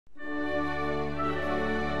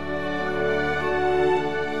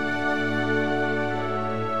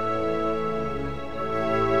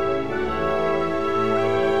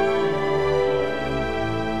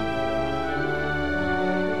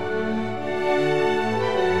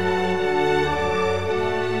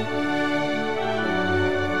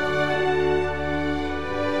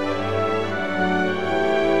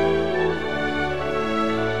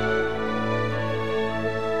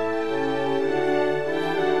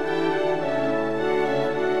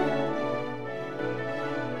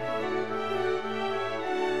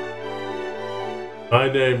My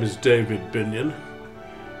name is David Binion.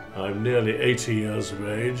 I'm nearly 80 years of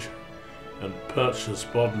age and purchased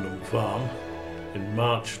Bodenham Farm in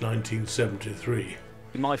March 1973.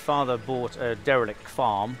 My father bought a derelict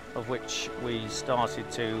farm of which we started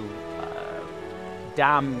to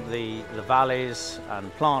dam the valleys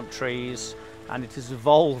and plant trees, and it has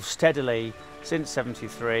evolved steadily since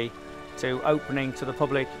 73 to opening to the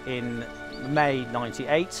public in May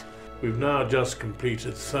 98. We've now just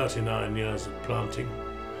completed 39 years of planting.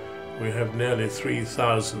 We have nearly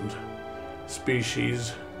 3,000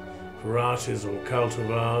 species, varieties or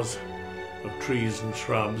cultivars of trees and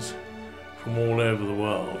shrubs from all over the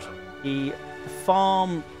world. The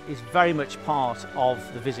farm is very much part of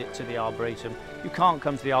the visit to the Arboretum. You can't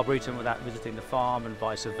come to the Arboretum without visiting the farm and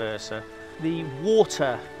vice versa. The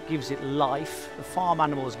water gives it life, the farm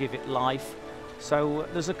animals give it life, so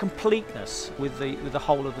there's a completeness with the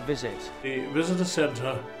whole of the visit. The visitor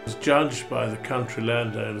centre was judged by the Country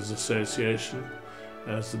Landowners Association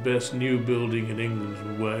as the best new building in England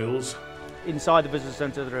and Wales. Inside the visitor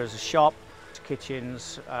centre there is a shop,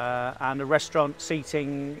 kitchens and a restaurant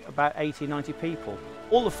seating about 80-90 people.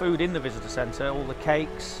 All the food in the visitor centre, all the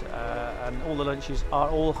cakes and all the lunches are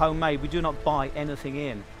all homemade. We do not buy anything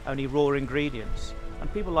in, only raw ingredients,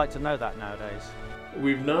 and people like to know that nowadays.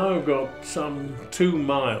 We've now got some 2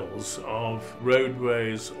 miles of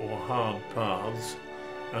roadways or hard paths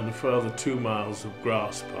and a further 2 miles of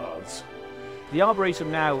grass paths. The Arboretum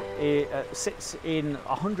now sits in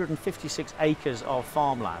 156 acres of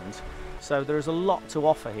farmland, so there is a lot to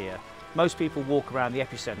offer here. Most people walk around the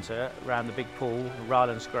epicentre, around the big pool,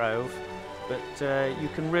 Rylands Grove, but you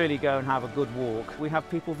can really go and have a good walk. We have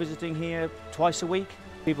people visiting here twice a week.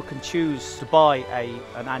 People can choose to buy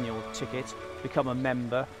an annual ticket, become a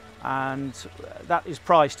member, and that is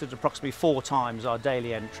priced at approximately 4 times our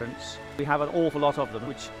daily entrance. We have an awful lot of them,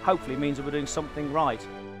 which hopefully means that we're doing something right.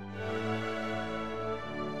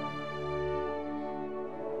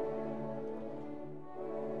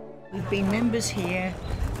 We've been members here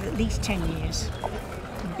for at least 10 years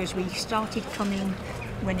because we started coming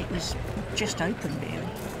when it was just open really,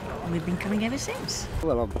 and we've been coming ever since.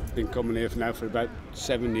 Well, I've been coming here now for about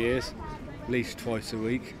 7 years, at least twice a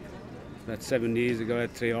week. About 7 years ago I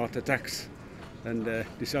had 3 heart attacks and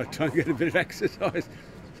decided to try and get a bit of exercise.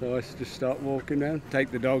 So I just start walking down,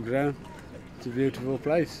 take the dogs round. It's a beautiful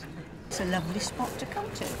place. It's a lovely spot to come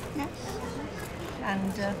to, yes.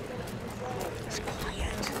 And it's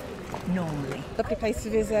quiet, normally. Lovely place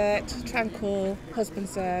to visit, tranquil.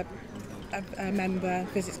 Husband's a member,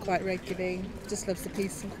 visits quite regularly, just loves the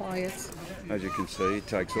peace and quiet. As you can see, it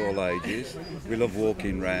takes all ages. We love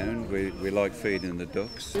walking round, we like feeding the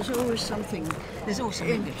ducks. There's always something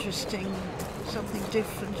interesting, something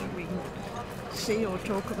different that we can see or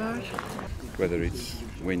talk about. Whether it's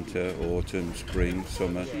winter, autumn, spring,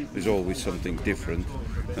 summer, there's always something different,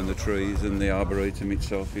 and the trees and the arboretum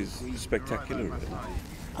itself is spectacular, really.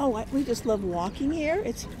 Oh, we just love walking here.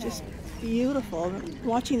 It's just beautiful.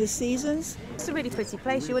 Watching the seasons. It's a really pretty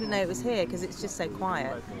place. You wouldn't know it was here because it's just so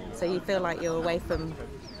quiet. So you feel like you're away from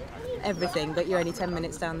everything, but you're only 10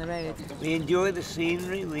 minutes down the road. We enjoy the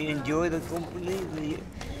scenery, we enjoy the company,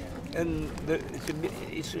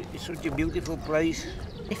 it's such a beautiful place.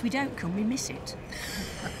 If we don't come, we miss it.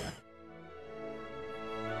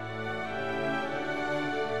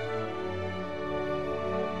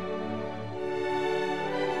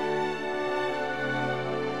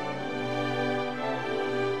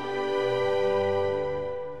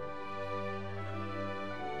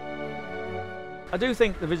 I do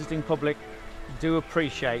think the visiting public do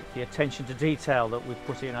appreciate the attention to detail that we've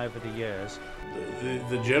put in over the years.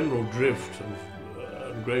 The general drift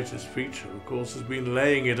and greatest feature, of course, has been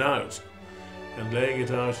laying it out, and laying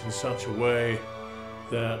it out in such a way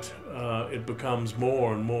that it becomes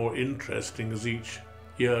more and more interesting as each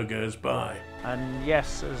year goes by. And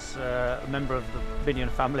yes, as a member of the Binion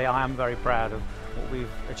family, I am very proud of what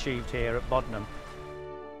we've achieved here at Bodenham.